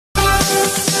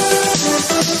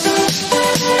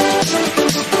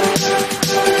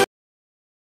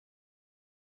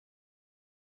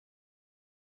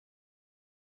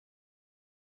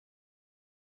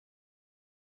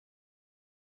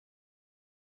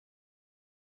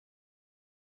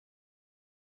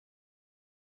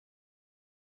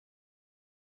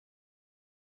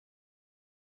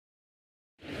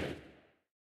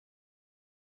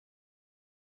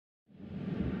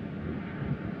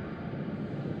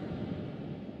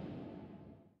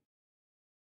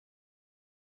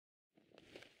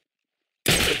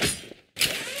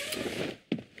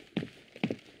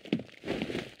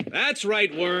That's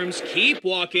right, worms. Keep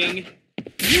walking.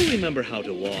 You remember how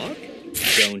to walk,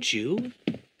 don't you?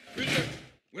 Riddler,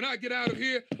 when I get out of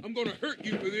here, I'm gonna hurt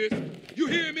you for this. You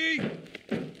hear me?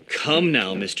 Come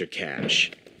now, Mr.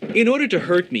 Cash. In order to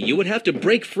hurt me, you would have to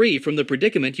break free from the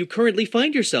predicament you currently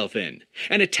find yourself in,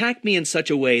 and attack me in such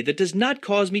a way that does not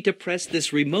cause me to press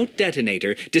this remote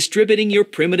detonator, distributing your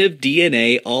primitive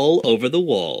DNA all over the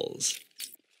walls.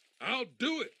 I'll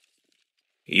do it.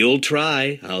 You'll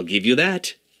try, I'll give you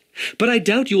that. But I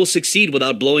doubt you will succeed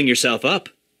without blowing yourself up.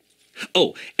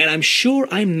 Oh, and I'm sure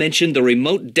I mentioned the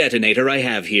remote detonator I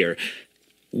have here.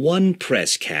 One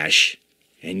press, Cash,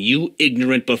 and you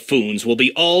ignorant buffoons will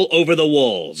be all over the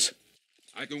walls.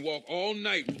 I can walk all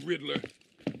night, Riddler.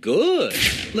 Good.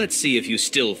 Let's see if you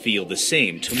still feel the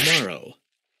same tomorrow.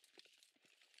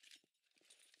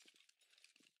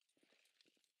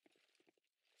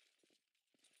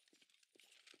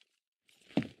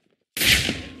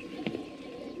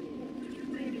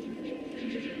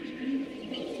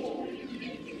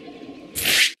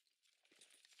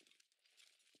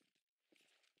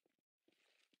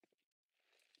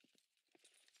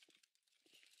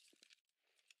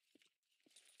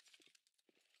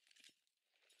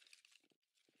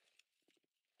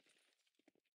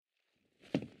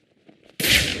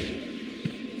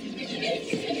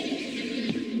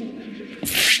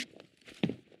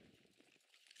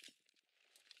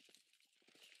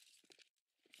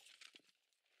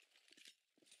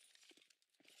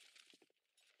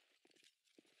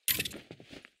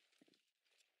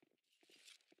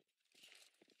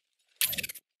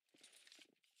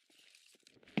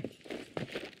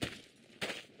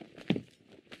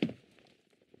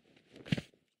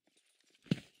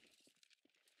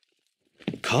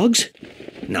 Cogs?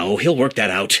 No, he'll work that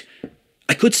out.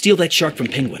 I could steal that shark from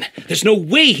Penguin. There's no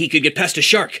way he could get past a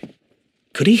shark.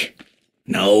 Could he?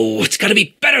 No, it's gotta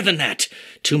be better than that.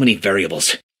 Too many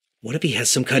variables. What if he has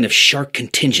some kind of shark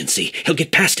contingency? He'll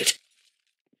get past it.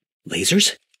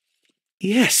 Lasers?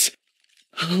 Yes.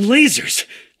 Lasers.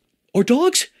 Or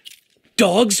dogs?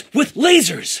 Dogs with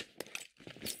lasers.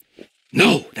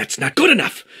 No, that's not good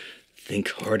enough. Think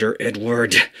harder,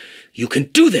 Edward. You can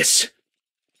do this.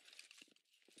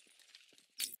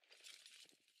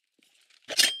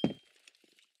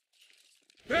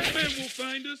 Batman will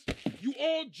find us. You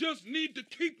all just need to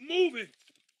keep moving.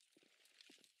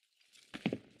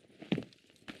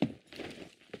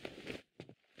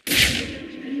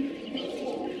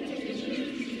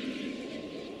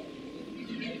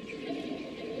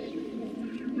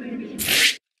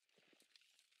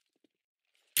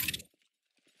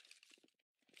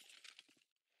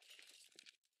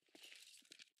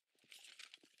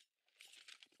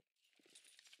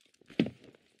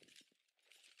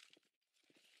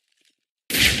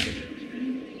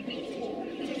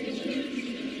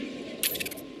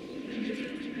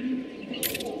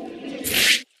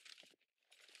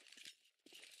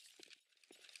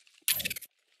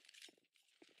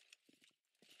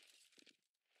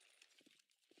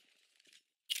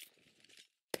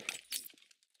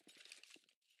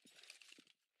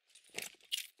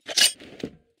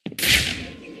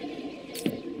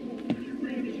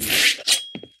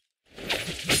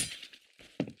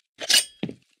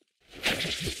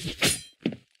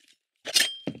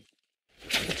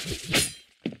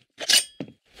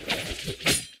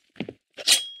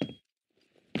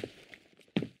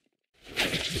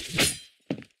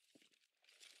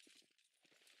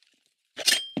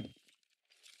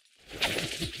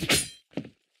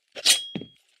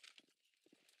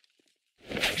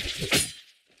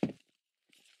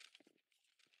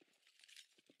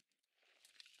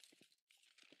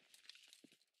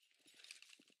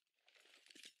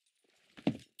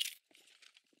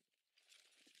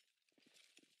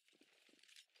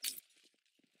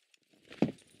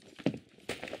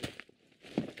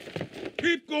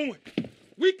 Keep going.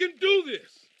 We can do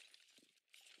this.